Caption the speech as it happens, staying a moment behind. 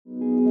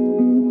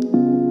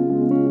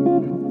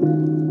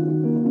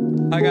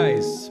Hi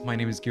guys, my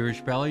name is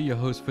Girish Bali, your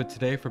host for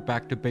today for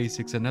Back to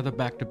Basics, another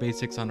Back to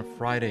Basics on a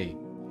Friday.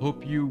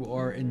 Hope you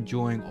are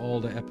enjoying all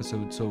the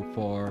episodes so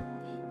far.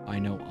 I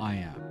know I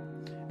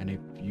am. And if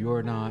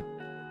you're not,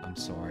 I'm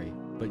sorry.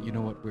 But you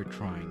know what? We're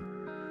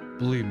trying.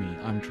 Believe me,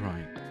 I'm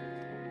trying.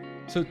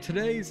 So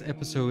today's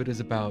episode is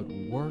about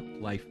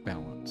work-life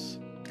balance.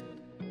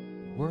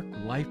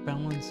 Work-life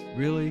balance?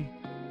 Really?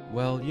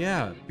 Well,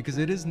 yeah, because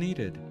it is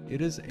needed.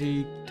 It is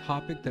a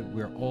topic that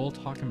we're all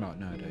talking about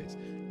nowadays,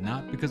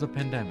 not because of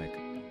pandemic.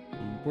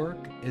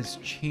 Work has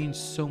changed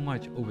so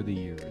much over the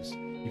years.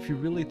 If you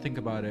really think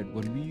about it,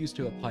 when we used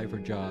to apply for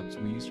jobs,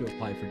 we used to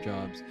apply for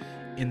jobs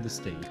in the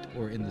state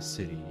or in the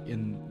city,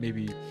 in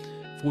maybe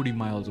 40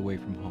 miles away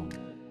from home.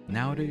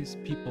 Nowadays,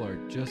 people are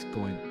just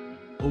going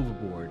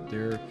overboard.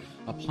 They're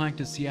applying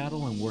to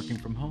Seattle and working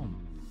from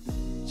home.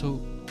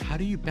 So, how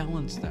do you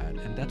balance that?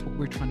 And that's what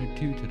we're trying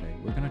to do today.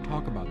 We're going to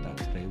talk about that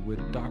today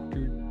with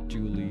Dr.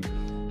 Julie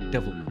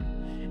Devilman.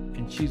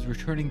 And she's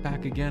returning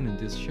back again in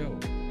this show,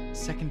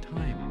 second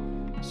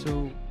time.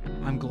 So,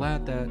 I'm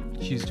glad that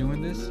she's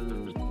doing this.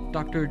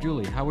 Dr.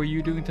 Julie, how are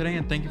you doing today?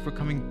 And thank you for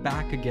coming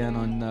back again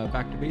on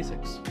Back to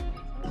Basics.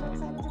 I'm so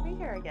excited to be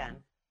here again.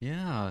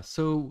 Yeah,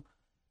 so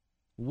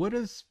what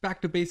does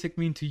Back to Basic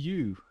mean to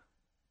you?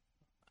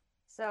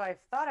 So I've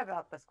thought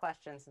about this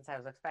question since I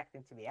was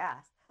expecting to be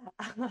asked.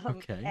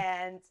 Okay.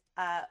 And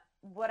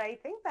what I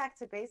think back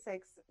to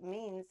basics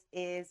means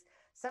is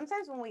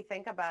sometimes when we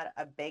think about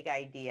a big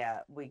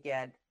idea, we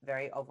get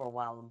very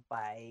overwhelmed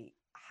by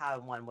how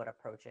one would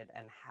approach it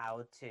and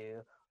how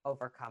to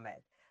overcome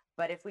it.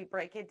 But if we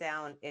break it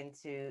down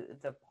into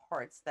the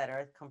parts that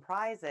are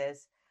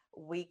comprises,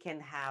 we can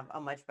have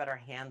a much better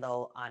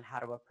handle on how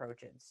to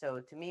approach it. So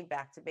to me,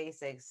 back to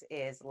basics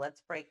is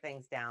let's break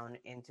things down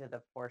into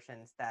the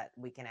portions that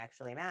we can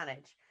actually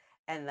manage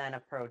and then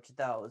approach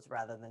those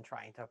rather than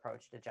trying to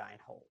approach the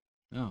giant whole.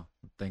 Oh,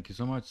 thank you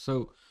so much.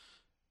 So,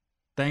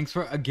 thanks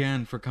for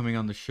again for coming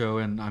on the show,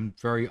 and I'm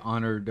very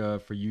honored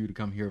for you to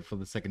come here for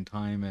the second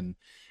time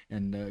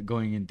and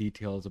going in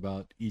details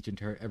about each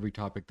and every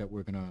topic that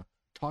we're gonna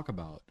talk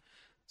about.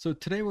 So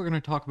today we're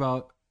gonna talk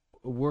about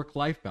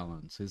work-life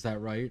balance. Is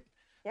that right?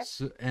 Yep.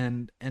 So,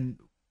 and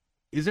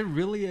is it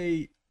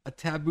really a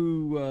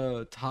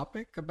taboo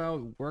topic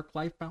about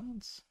work-life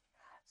balance?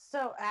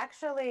 So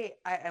actually,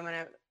 I'm going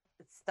to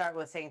start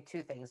with saying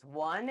two things.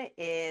 One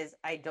is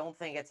I don't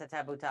think it's a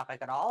taboo topic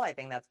at all. I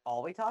think that's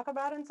all we talk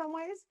about in some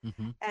ways.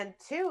 Mm-hmm. And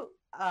two,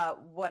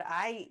 what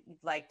I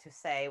like to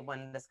say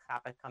when this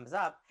topic comes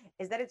up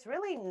is that it's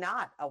really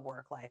not a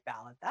work-life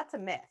balance. That's a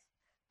myth,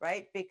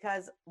 right?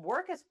 Because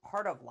work is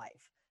part of life.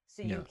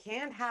 So you Yeah.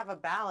 can't have a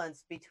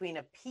balance between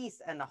a piece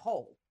and a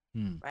whole,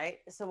 Hmm. right?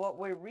 So what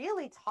we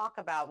really talk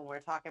about when we're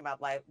talking about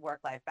life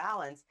work-life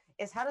balance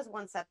is how does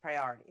one set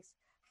priorities?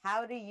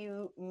 How do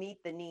you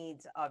meet the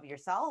needs of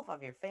yourself,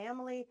 of your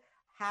family?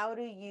 How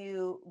do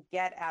you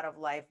get out of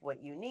life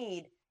what you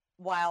need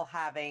while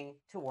having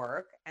to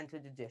work and to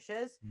do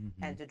dishes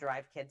Mm-hmm. and to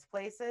drive kids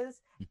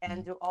places Mm-hmm.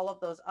 and do all of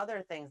those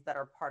other things that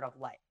are part of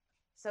life?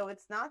 So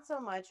it's not so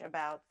much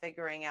about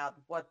figuring out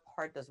what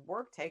part does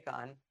work take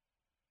on.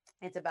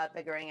 It's about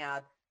figuring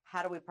out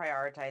how do we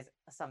prioritize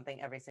something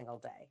every single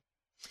day.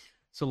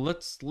 So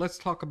let's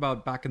talk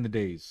about back in the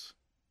days.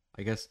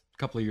 I guess a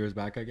couple of years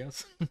back, I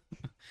guess.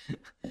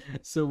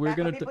 So we're Back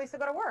when gonna people used to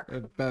go to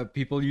work.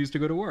 people used to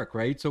go to work,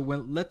 right? So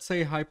when let's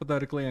say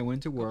hypothetically, I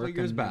went to work a couple of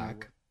years and,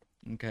 back.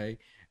 Okay,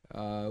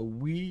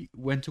 we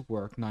went to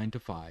work 9 to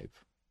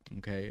 5.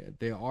 Okay,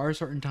 there are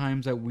certain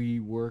times that we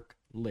work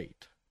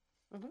late.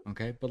 Hmm.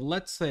 Okay, but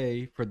let's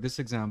say for this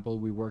example,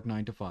 we work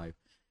 9 to 5,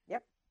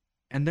 Yep,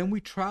 and then we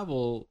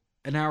travel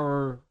an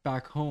hour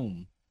back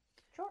home,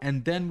 sure.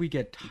 and then we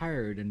get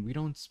tired and we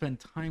don't spend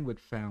time with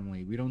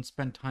family, we don't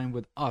spend time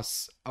with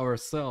us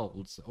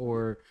ourselves,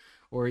 or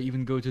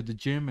even go to the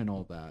gym and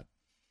all that.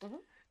 Hmm.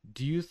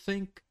 Do you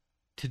think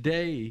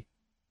today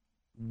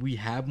we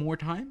have more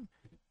time?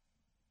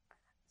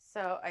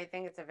 So I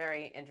think it's a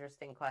very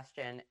interesting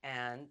question.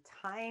 And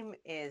time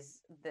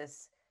is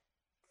this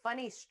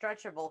funny,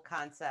 stretchable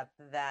concept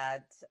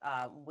that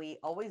we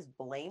always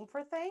blame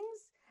for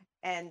things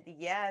and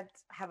yet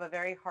have a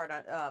very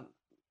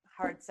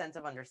hard sense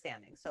of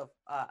understanding. So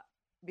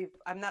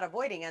I'm not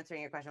avoiding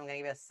answering your question. I'm going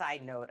to give you a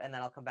side note and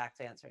then I'll come back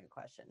to answering your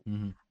question.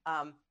 Mm-hmm.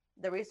 Um,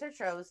 the research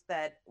shows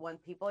that when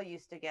people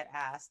used to get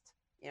asked,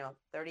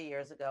 30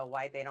 years ago,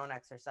 why they don't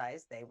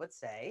exercise, they would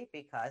say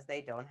because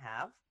they don't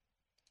have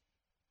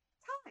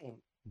time.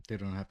 They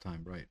don't have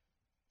time, right?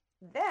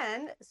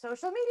 Then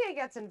social media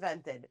gets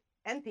invented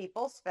and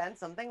people spend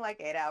something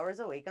like 8 hours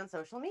a week on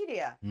social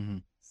media. Mm-hmm.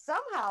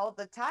 Somehow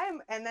the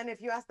time, and then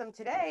if you ask them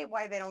today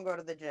why they don't go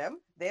to the gym,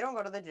 they don't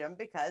go to the gym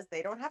because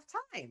they don't have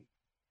time.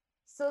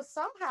 So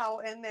somehow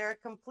in their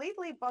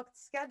completely booked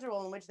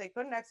schedule in which they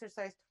couldn't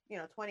exercise,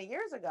 20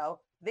 years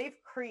ago, they've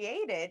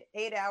created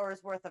 8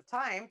 hours worth of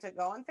time to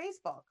go on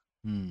Facebook.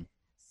 Mm.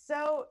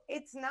 So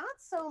it's not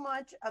so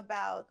much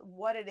about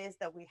what it is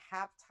that we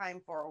have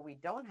time for or we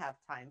don't have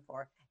time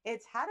for.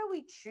 It's how do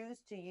we choose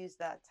to use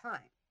that time?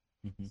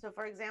 Mm-hmm. So,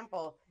 for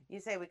example, you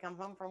say we come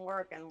home from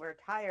work and we're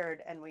tired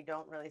and we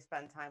don't really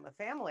spend time with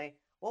family.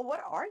 Well,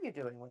 what are you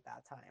doing with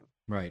that time?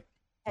 Right.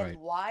 And Right.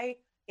 why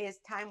is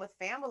time with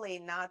family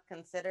not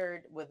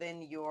considered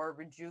within your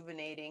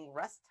rejuvenating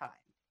rest time?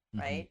 Mm-hmm.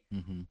 Right.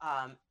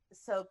 Mm-hmm.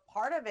 So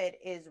part of it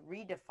is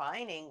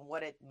redefining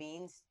what it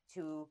means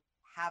to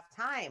have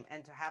time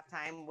and to have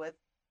time with,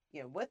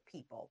 with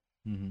people.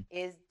 Mm-hmm.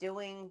 Is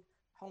doing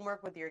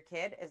homework with your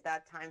kid, is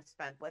that time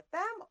spent with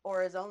them,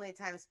 or is only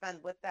time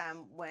spent with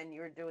them when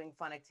you're doing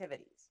fun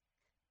activities?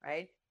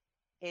 Right.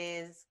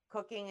 Is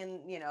cooking and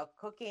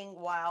cooking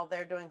while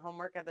they're doing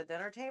homework at the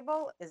dinner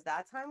table, is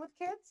that time with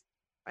kids?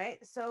 Right.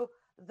 So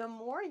the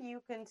more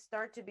you can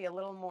start to be a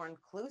little more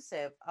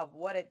inclusive of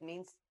what it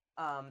means,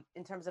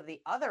 in terms of the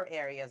other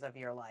areas of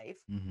your life,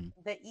 Mm-hmm.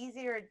 the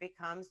easier it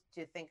becomes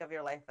to think of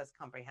your life as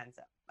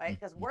comprehensive. Right.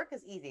 Because Mm-hmm. work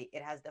is easy,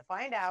 it has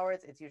defined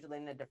hours, it's usually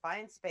in a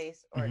defined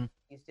space, or it Mm-hmm.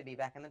 used to be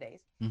back in the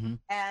days. Mm-hmm.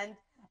 And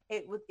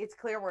it's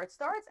clear where it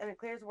starts and it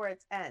clears where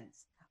it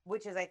ends,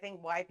 which is, I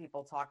think, why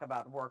people talk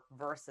about work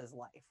versus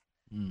life.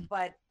 Mm.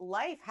 But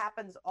life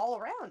happens all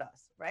around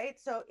us, right?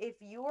 So if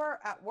you're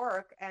at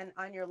work and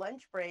on your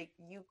lunch break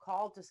you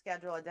call to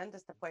schedule a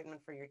dentist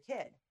appointment for your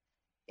kid,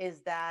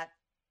 is that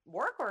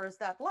work or is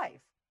that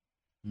life?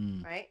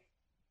 Mm. Right.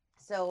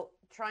 So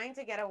trying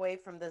to get away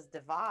from this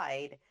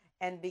divide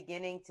and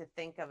beginning to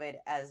think of it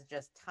as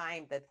just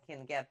time that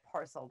can get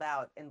parceled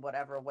out in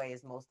whatever way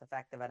is most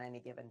effective at any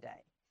given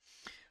day.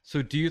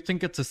 So do you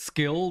think it's a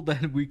skill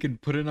that we can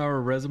put in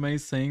our resume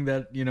saying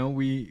that,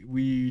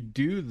 we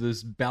do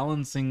this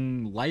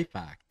balancing life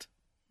act?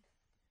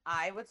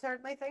 I would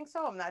certainly think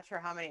so. I'm not sure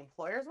how many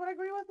employers would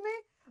agree with me,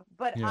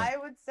 but Yeah. I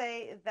would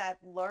say that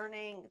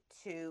learning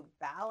to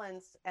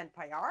balance and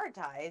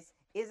prioritize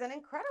is an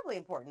incredibly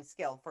important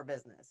skill for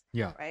business,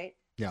 Yeah. right?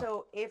 Yeah.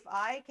 So if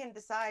I can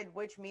decide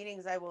which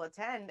meetings I will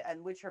attend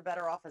and which are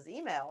better off as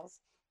emails,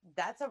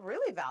 that's a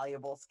really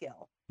valuable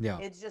skill. Yeah.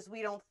 It's just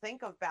we don't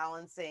think of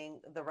balancing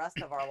the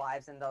rest of our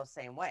lives in those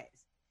same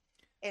ways.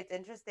 It's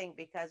interesting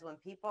because when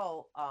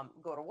people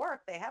go to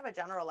work, they have a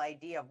general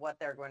idea of what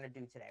they're going to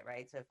do today,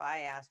 right? So if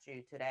I asked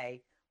you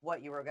today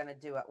what you were going to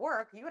do at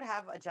work, you would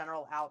have a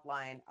general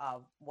outline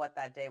of what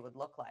that day would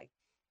look like.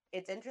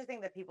 It's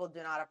interesting that people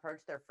do not approach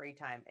their free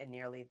time in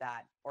nearly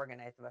that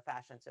organized of a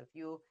fashion. So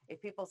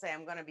if people say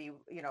I'm going to be,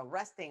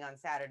 resting on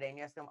Saturday, and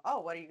you ask them, oh,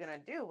 what are you going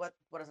to do? What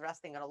is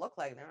resting going to look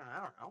like? I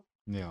don't know.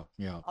 Yeah.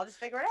 Yeah. I'll just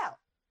figure it out,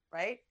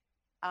 right?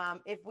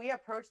 If we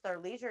approached our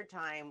leisure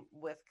time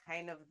with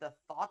kind of the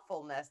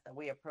thoughtfulness that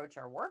we approach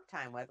our work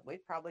time with,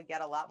 we'd probably get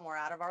a lot more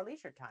out of our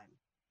leisure time.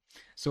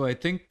 So I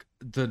think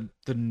the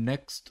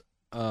next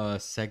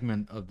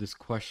segment of this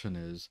question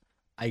is,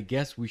 I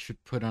guess we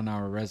should put on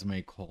our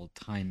resume called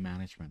time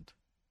management.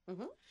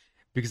 Hmm.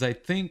 Because I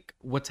think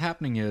what's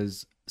happening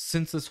is,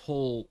 since this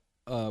whole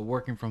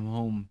working from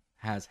home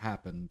has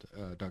happened,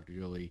 Dr.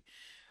 Julie,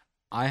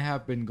 I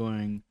have been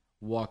going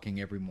walking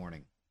every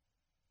morning.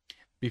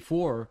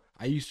 Before,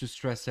 I used to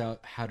stress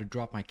out how to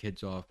drop my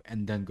kids off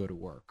and then go to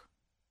work,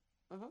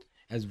 Hmm.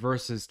 as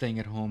versus staying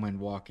at home and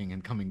walking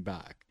and coming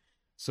back.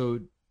 So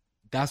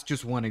that's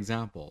just one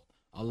example.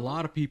 A Hmm.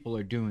 lot of people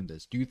are doing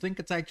this. Do you think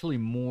it's actually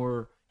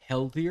more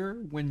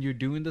healthier when you're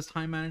doing this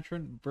time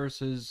management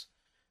versus,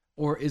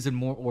 or is it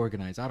more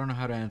organized? I don't know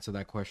how to answer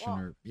that question,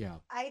 Well, or yeah.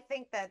 I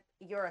think that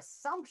your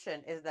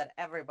assumption is that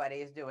everybody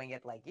is doing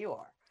it like you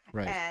are.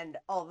 Right. And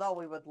although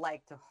we would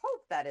like to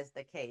hope that is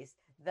the case,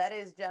 that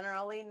is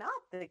generally not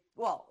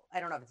well, I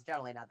don't know if it's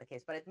generally not the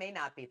case, but it may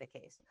not be the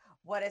case.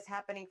 What is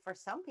happening for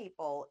some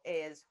people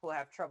is who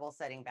have trouble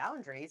setting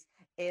boundaries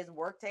is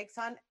work takes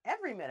on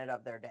every minute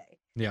of their day.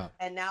 Yeah.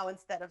 And now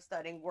instead of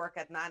starting work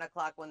at 9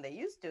 o'clock when they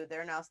used to,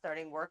 they're now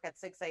starting work at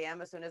 6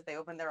 a.m. as soon as they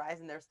open their eyes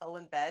and they're still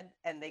in bed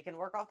and they can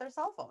work off their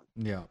cell phone.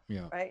 Yeah.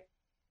 Yeah. Right.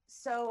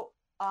 So,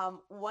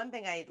 one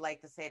thing I'd like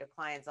to say to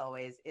clients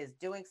always is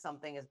doing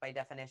something is by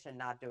definition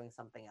not doing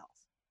something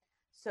else.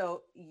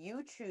 So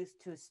you choose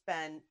to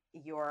spend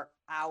your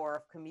hour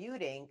of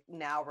commuting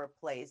now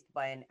replaced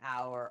by an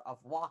hour of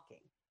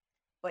walking.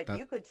 But That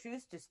you could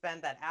choose to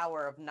spend that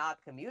hour of not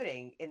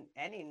commuting in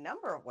any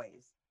number of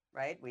ways,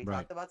 right? We right.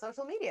 talked about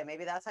social media.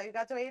 Maybe that's how you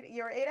got to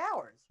your 8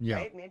 hours, Yeah.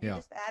 right? Maybe you Yeah.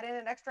 just add in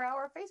an extra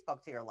hour of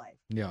Facebook to your life,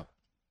 Yeah.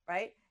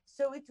 right?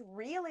 So it's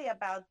really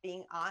about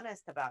being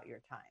honest about your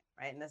time,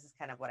 right? And this is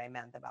kind of what I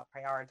meant about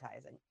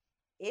prioritizing.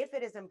 If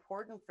it is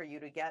important for you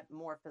to get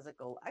more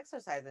physical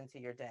exercise into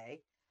your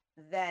day,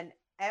 then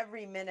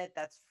every minute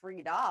that's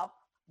freed up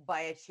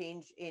by a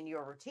change in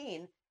your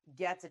routine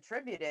gets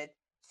attributed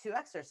to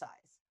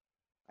exercise,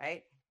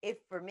 right? If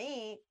for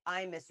me,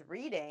 I miss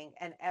reading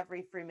and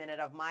every free minute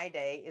of my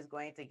day is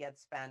going to get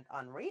spent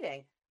on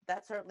reading,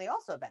 that's certainly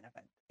also a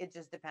benefit. It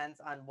just depends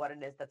on what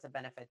it is that's a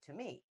benefit to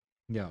me.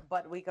 Yeah.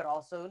 But we could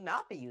also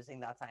not be using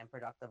that time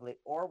productively,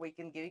 or we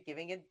can be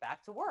giving it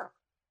back to work,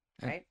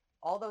 And, right?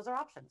 All those are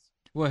options.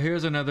 well,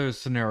 here's another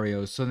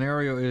scenario.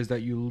 Scenario is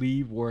that you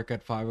leave work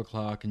at 5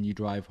 o'clock and you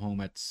drive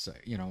home at,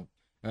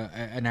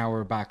 an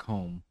hour back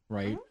home,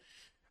 right? Mhm.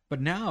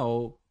 But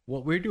now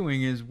what we're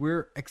doing is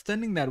we're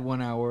extending that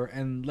 1 hour,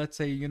 and let's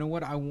say, you know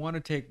what, I want to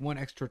take one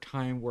extra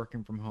time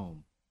working from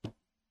home.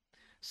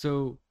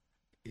 So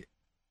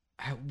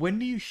when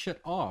do you shut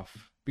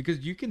off? Because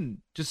you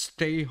can just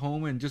stay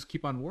home and just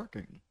keep on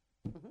working.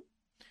 Hmm.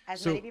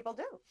 As many So people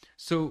do.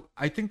 so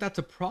I think that's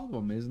a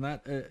problem, isn't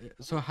that?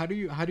 So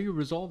Mhm. how do you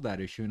resolve that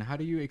issue, and how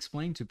do you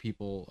explain to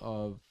people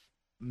of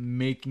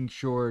making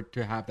sure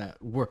to have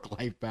that work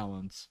life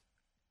balance?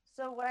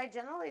 So, what I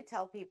generally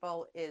tell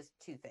people is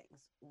two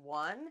things.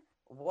 One,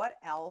 what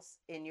else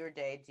in your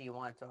day do you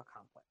want to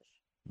accomplish?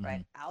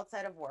 Right? Hmm.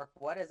 Outside of work,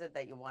 what is it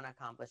that you want to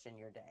accomplish in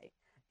your day?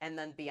 And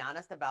then be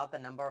honest about the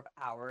number of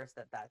hours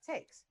that that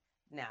takes.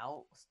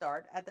 Now,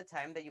 start at the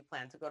time that you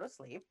plan to go to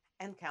sleep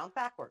and count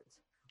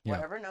backwards. Yeah.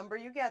 Whatever number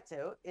you get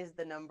to is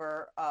the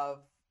number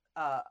of,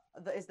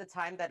 is the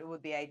time that it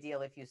would be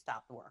ideal if you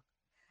stopped work.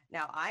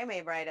 Now, I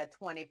may write a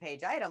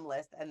 20-page item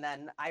list and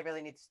then I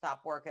really need to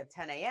stop work at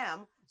 10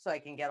 a.m. so I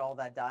can get all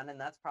that done. And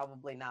that's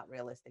probably not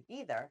realistic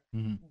either.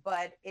 Hmm.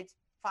 But it's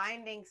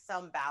finding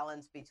some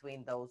balance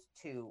between those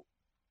two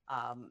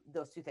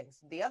things.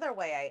 The other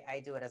way I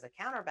do it as a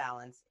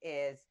counterbalance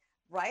is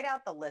write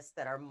out the list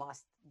that are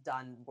must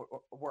done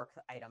work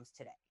items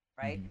today,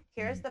 right? Hmm.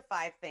 Here's Hmm. the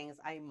 5 things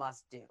I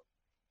must do.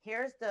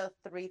 Here's the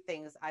 3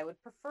 things I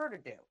would prefer to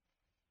do.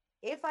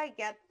 If I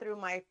get through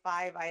my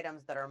 5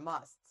 items that are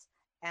musts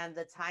and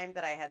the time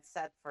that I had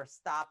set for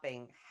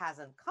stopping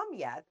hasn't come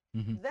yet,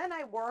 Hmm. then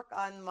I work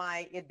on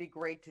my it'd be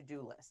great to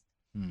do list.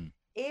 Hmm.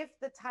 If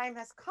the time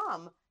has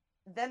come,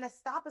 then a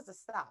stop is a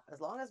stop.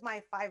 As long as my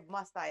 5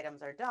 must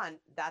items are done,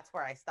 that's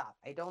where I stop.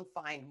 I don't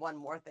find one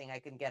more thing I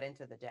can get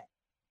into the day.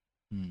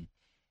 Hmm.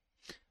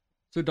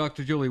 So,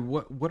 Dr. Julie,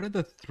 what are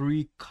the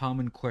three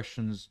common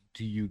questions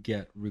do you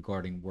get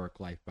regarding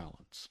work-life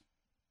balance?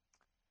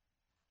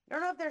 I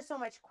don't know if there's so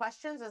much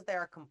questions as there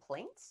are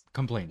complaints.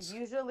 Complaints.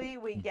 Usually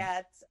we Hmm.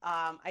 get,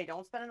 I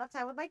don't spend enough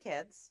time with my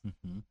kids.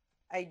 Hmm.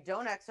 I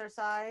don't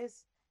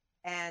exercise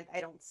and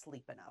I don't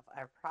sleep enough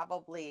are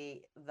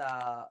probably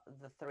the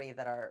three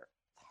that are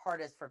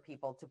hardest for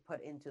people to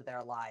put into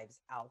their lives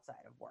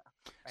outside of work,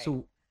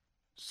 right?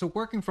 So,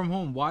 working from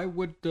home, why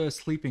would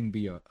sleeping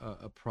be a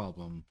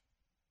problem?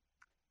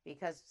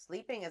 Because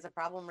sleeping is a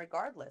problem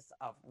regardless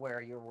of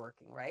where you're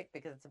working, right?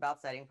 Because it's about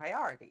setting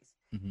priorities.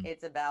 Hmm.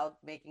 It's about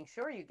making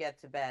sure you get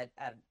to bed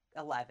at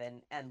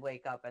 11 and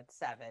wake up at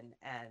 7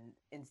 and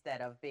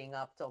instead of being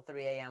up till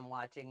 3 a.m.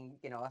 watching,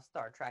 a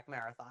Star Trek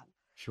marathon,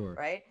 Sure,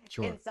 right? In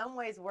sure. some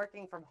ways,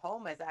 working from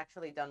home has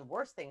actually done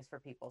worse things for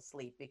people's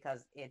sleep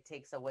because it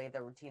takes away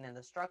the routine and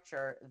the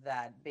structure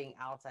that being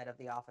outside of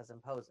the office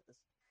imposes.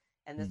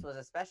 And this Mm. was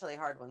especially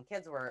hard when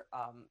kids were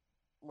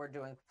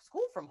doing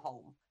school from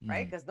home,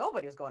 right? Hmm. Because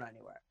nobody was going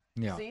anywhere.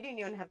 Yeah, So you didn't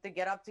even have to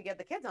get up to get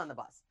the kids on the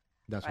bus,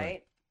 that's right.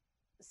 right?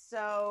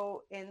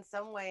 So in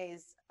some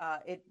ways,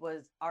 it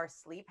was our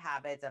sleep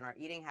habits and our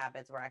eating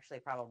habits were actually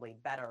probably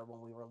better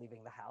when we were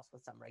leaving the house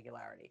with some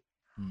regularity,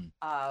 Mm.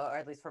 or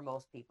at least for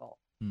most people.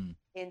 Mm.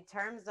 In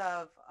terms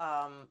of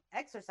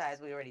exercise,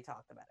 we already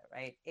talked about it,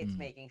 right? It's Mm.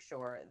 making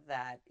sure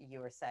that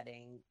you are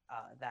setting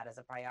that as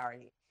a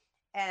priority.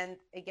 And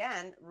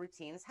again,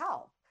 routines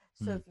help.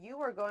 So Mm. if you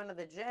were going to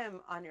the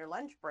gym on your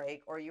lunch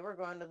break, or you were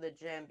going to the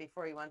gym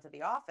before you went to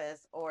the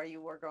office, or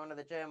you were going to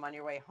the gym on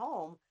your way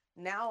home,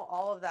 now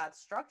all of that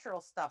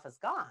structural stuff is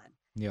gone.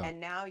 Yeah, And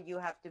now you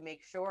have to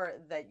make sure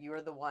that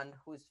you're the one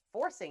who's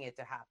forcing it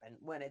to happen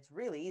when it's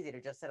really easy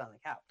to just sit on the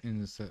couch, in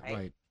the right?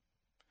 right.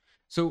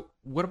 So,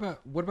 what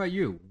about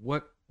you?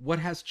 What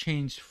has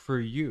changed for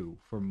you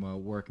from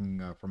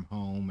working from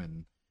home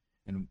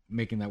and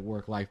making that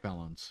work life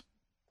balance?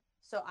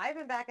 So I've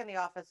been back in the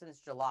office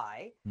since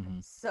July. Hmm.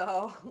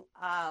 So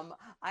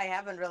I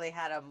haven't really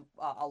had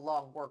a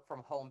long work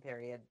from home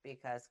period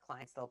because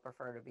clients still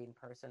prefer to be in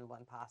person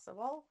when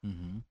possible.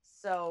 Hmm.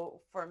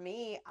 So for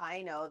me,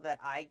 I know that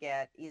I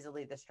get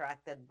easily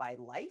distracted by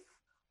life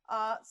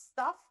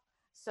stuff.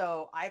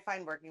 So I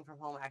find working from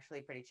home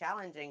actually pretty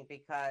challenging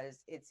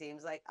because it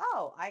seems like,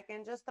 oh, I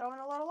can just throw in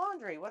a little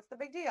laundry. What's the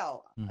big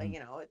deal? Hmm.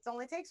 It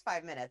only takes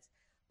 5 minutes.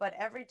 But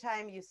every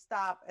time you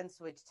stop and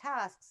switch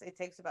tasks, it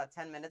takes about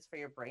 10 minutes for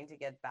your brain to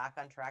get back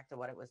on track to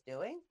what it was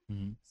doing.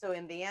 Hmm. So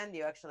in the end,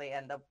 you actually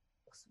end up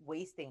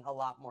wasting a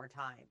lot more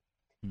time.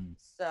 Hmm.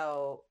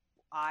 So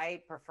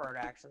I prefer to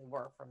actually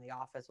work from the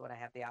office when I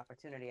have the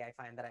opportunity. I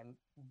find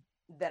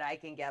that I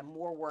can get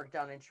more work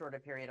done in shorter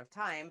period of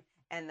time,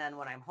 and then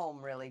when I'm home,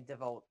 really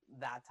devote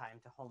that time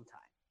to home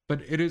time.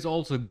 But it is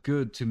also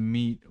good to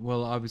meet.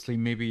 Well, obviously,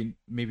 maybe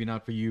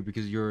not for you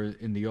because you're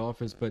in the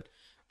office, but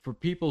for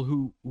people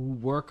who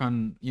work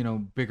on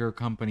bigger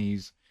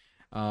companies,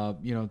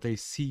 they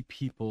see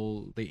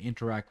people, they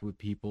interact with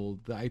people.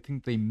 I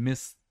think they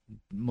miss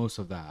most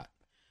of that.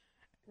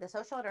 The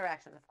social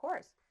interaction, of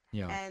course.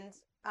 Yeah. And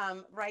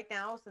right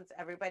now, since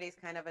everybody's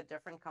kind of at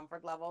different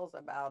comfort levels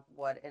about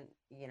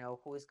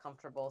who is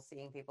comfortable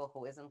seeing people,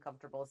 who isn't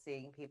comfortable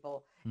seeing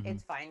people, Hmm.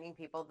 it's finding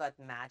people that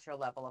match your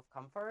level of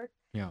comfort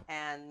Yeah.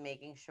 and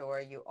making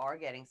sure you are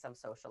getting some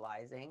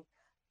socializing.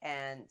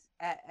 And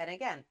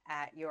again,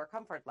 at your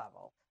comfort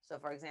level. So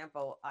for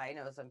example, I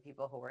know some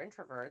people who were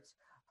introverts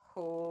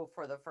who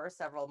for the first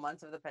several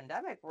months of the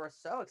pandemic were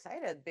so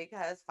excited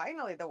because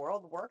finally the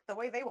world worked the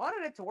way they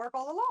wanted it to work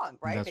all along,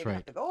 right? They That's didn't have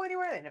right. to go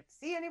anywhere, they didn't have to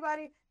see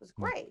anybody. It was Mm.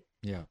 great.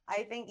 Yeah.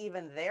 I think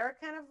even they're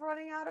kind of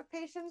running out of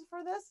patience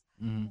for this.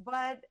 Hmm.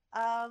 But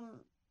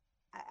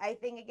I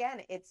think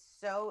again, it's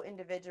so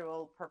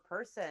individual per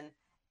person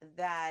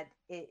that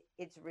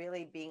it's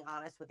really being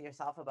honest with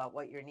yourself about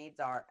what your needs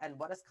are. And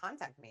what does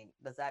contact mean?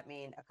 Does that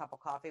mean a cup of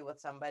coffee with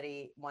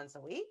somebody once a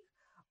week?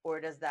 Or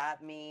does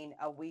that mean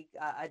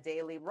a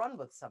daily run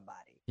with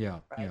somebody? Yeah.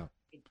 Right?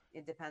 Yeah.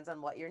 It depends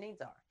on what your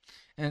needs are.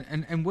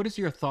 And what is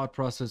your thought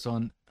process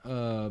on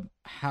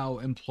how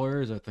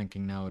employers are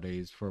thinking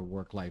nowadays for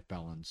work-life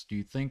balance? Do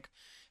you think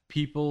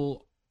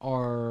people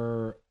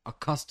are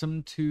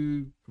accustomed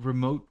to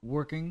remote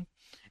working?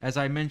 As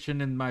I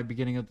mentioned in my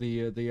beginning of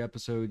the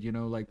episode,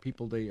 like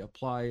people they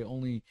apply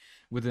only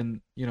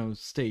within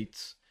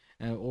states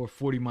or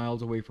 40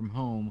 miles away from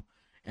home,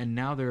 and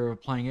now they're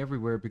applying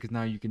everywhere because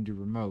now you can do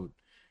remote.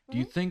 Do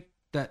you Mhm. think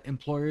that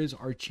employers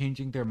are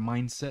changing their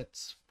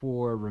mindsets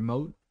for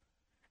remote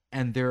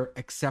and they're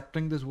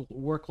accepting this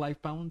work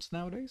life balance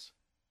nowadays?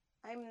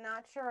 I'm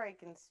not sure I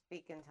can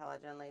speak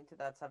intelligently to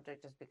that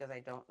subject just because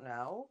I don't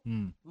know.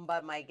 Mm,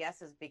 But my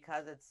guess is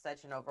because it's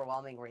such an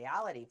overwhelming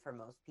reality for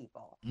most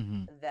people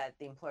hmm. that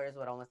the employers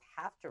would almost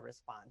have to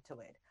respond to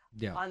it.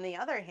 Yeah, On the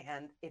other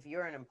hand, if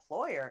you're an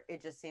employer,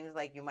 it just seems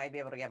like you might be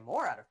able to get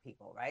more out of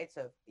people, right?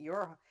 So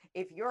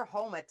if you're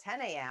home at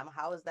 10 a.m.,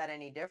 how is that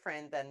any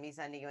different than me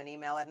sending you an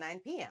email at 9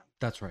 p.m.?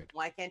 that's right.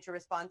 Why can't you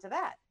respond to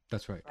that?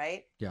 That's right.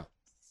 Right? Yeah,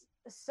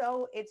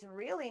 So it's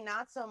really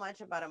not so much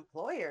about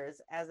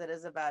employers as it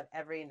is about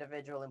every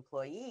individual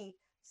employee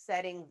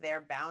setting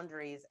their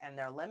boundaries and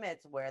their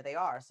limits where they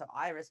are. So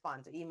I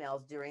respond to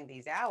emails during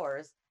these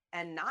hours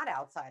and not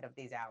outside of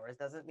these hours.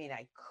 Doesn't mean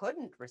I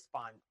couldn't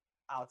respond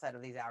outside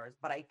of these hours,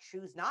 but I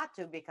choose not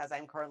to because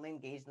I'm currently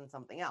engaged in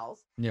something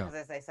else. yeah, Because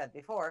as I said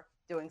before,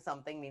 doing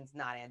something means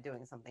not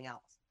doing something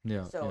else.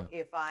 yeah, So yeah,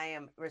 if I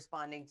am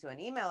responding to an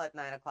email at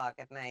 9 o'clock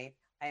at night,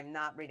 I am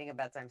not reading a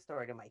bedtime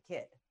story to my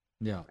kid,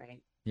 yeah.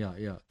 right? Yeah,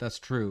 yeah, that's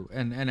true.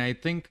 And I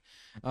think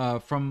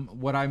from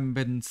what I've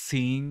been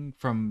seeing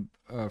from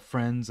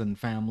friends and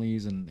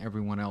families and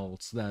everyone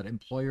else, that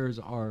employers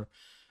are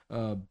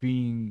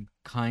being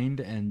kind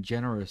and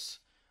generous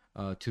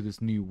to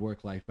this new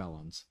work-life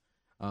balance.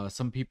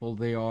 Some people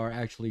they are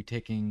actually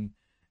taking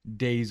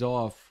days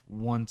off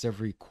once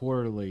every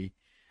quarterly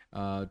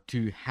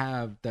to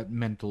have that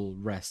mental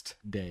rest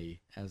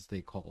day, as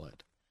they call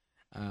it.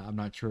 I'm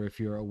not sure if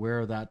you're aware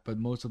of that, but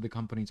most of the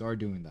companies are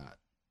doing that.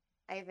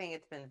 I think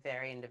it's been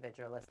very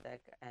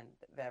individualistic, and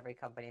every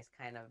company's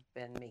kind of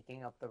been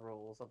making up the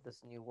rules of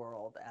this new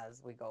world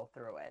as we go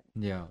through it.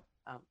 Yeah.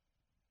 Um,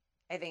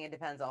 I think it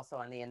depends also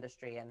on the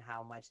industry and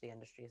how much the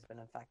industry has been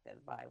affected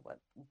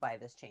by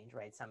this change,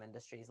 right? Some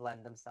industries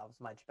lend themselves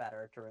much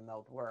better to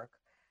remote work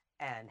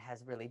and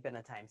has really been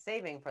a time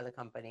saving for the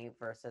company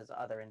versus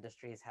other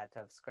industries had to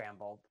have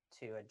scrambled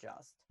to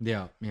adjust.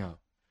 Yeah, yeah.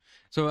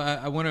 So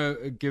I want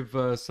to give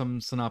some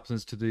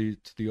synopsis to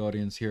the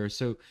audience here.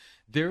 So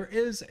there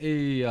is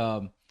a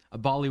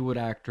Bollywood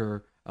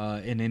actor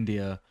in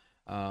India.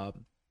 Uh,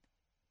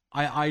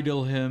 I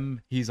idol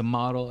him. He's a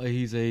model.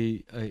 He's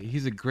a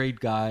great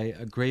guy,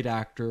 a great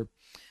actor.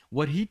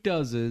 What he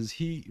does is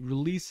he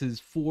releases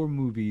 4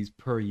 movies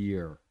per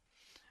year.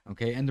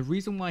 Okay, and the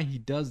reason why he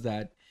does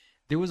that,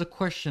 there was a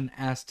question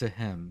asked to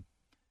him,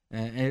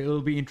 and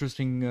it'll be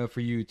interesting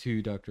for you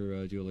too,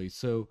 Doctor Julie.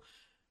 So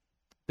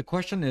the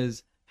question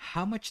is,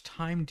 how much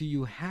time do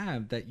you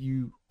have that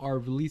you are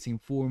releasing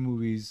 4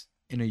 movies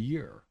in a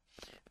year?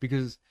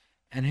 Because,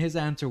 and his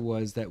answer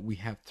was that we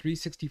have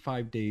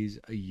 365 days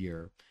a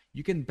year.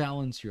 You can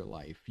balance your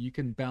life. You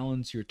can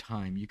balance your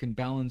time. You can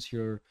balance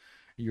your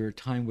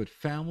time with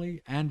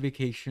family and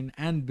vacation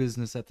and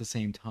business at the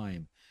same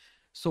time.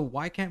 So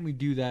why can't we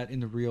do that in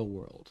the real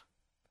world?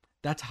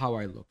 That's how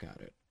I look at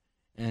it.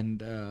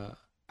 And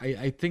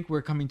I think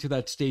we're coming to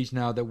that stage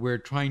now that we're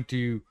trying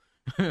to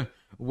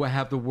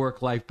have the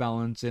work life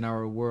balance in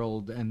our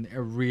world and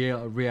a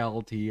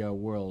reality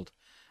world,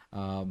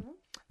 um,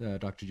 Mhm.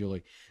 Dr.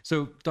 Julie.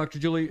 So, Dr.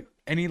 Julie,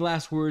 any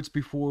last words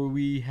before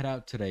we head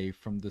out today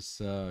from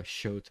this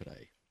show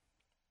today?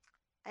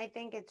 I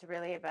think it's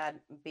really about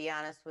be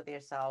honest with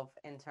yourself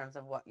in terms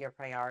of what your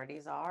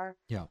priorities are.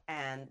 Yeah,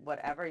 And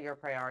whatever your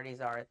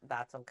priorities are,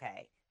 that's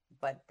okay.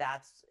 But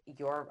that's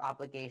your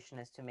obligation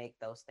is to make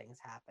those things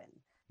happen.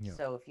 yeah,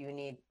 So if you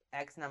need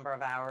X number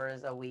of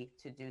hours a week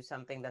to do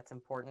something that's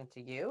important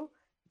to you,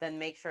 then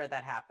make sure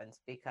that happens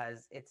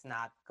because it's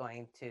not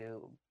going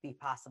to be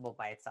possible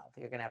by itself.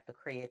 You're going to have to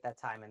create that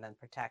time and then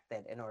protect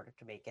it in order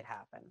to make it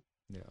happen.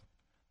 yeah.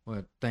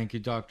 Well, thank you,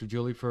 Dr.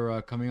 Julie,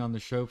 for coming on the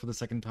show for the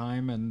second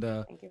time, and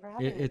Thank you for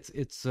having me.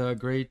 it's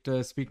great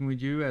speaking with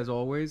you as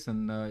always.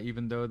 And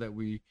even though that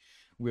we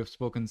have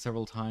spoken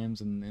several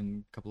times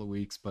in a couple of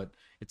weeks, but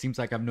it seems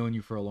like I've known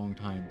you for a long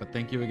time. But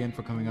thank you again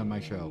for coming on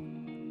my show.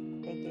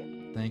 Thank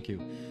you. Thank you.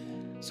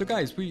 So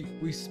guys,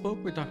 we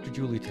spoke with Dr.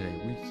 Julie today.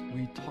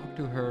 We talked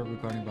to her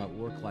regarding about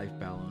work-life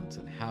balance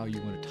and how you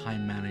want to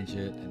time manage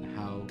it and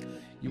how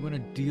you want to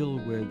deal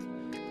with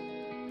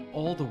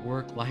all the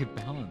work-life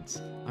balance.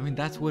 I mean,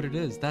 that's what it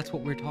is. That's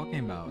what we're talking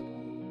about.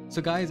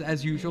 So guys,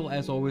 as usual,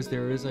 as always,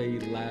 there is a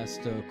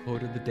last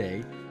quote of the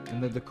day.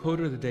 And the quote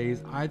of the day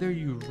is either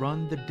you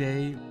run the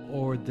day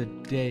or the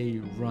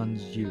day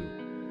runs you.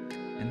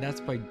 And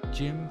that's by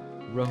Jim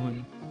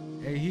Rohn.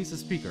 He's a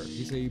speaker.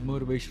 He's a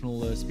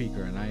motivational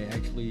speaker. And I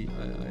actually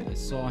I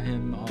saw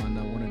him on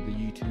one of the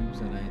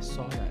YouTubes and I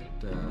saw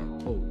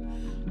that quote.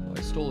 I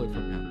stole it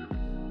from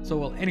him. So,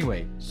 well,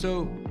 anyway,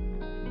 so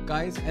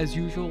guys, as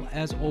usual,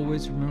 as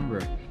always,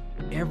 remember,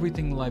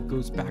 everything in life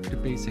goes back to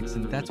basics,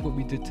 and that's what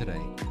we did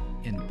today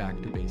in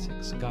Back to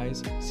Basics.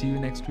 Guys, see you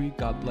next week.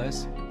 God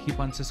bless.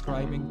 Keep on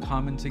subscribing,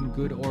 commenting,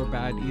 good or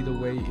bad. Either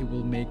way, it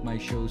will make my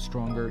show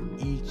stronger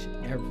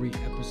every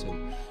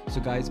episode.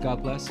 So guys,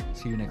 God bless.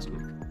 See you next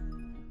week.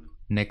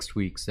 Next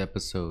week's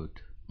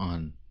episode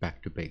on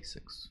Back to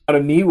Basics. Out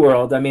of me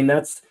world. I mean,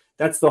 that's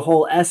the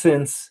whole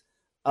essence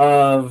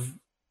of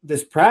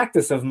this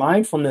practice of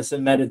mindfulness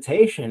and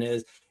meditation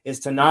is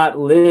to not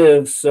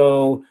live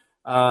so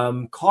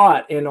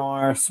caught in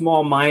our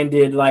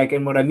small-minded, like,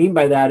 and what I mean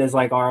by that is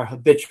like our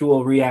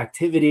habitual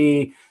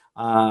reactivity,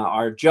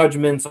 our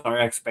judgments, our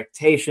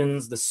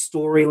expectations, the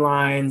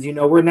storylines. You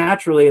know, we're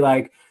naturally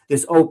like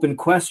this open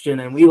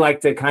question, and we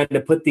like to kind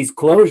of put these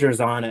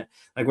closures on it.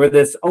 Like we're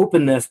this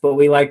openness, but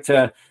we like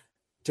to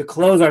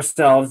close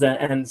ourselves,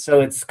 and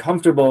so it's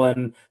comfortable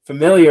and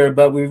familiar,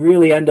 but we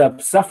really end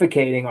up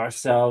suffocating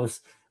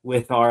ourselves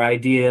with our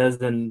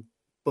ideas and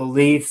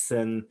beliefs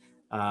and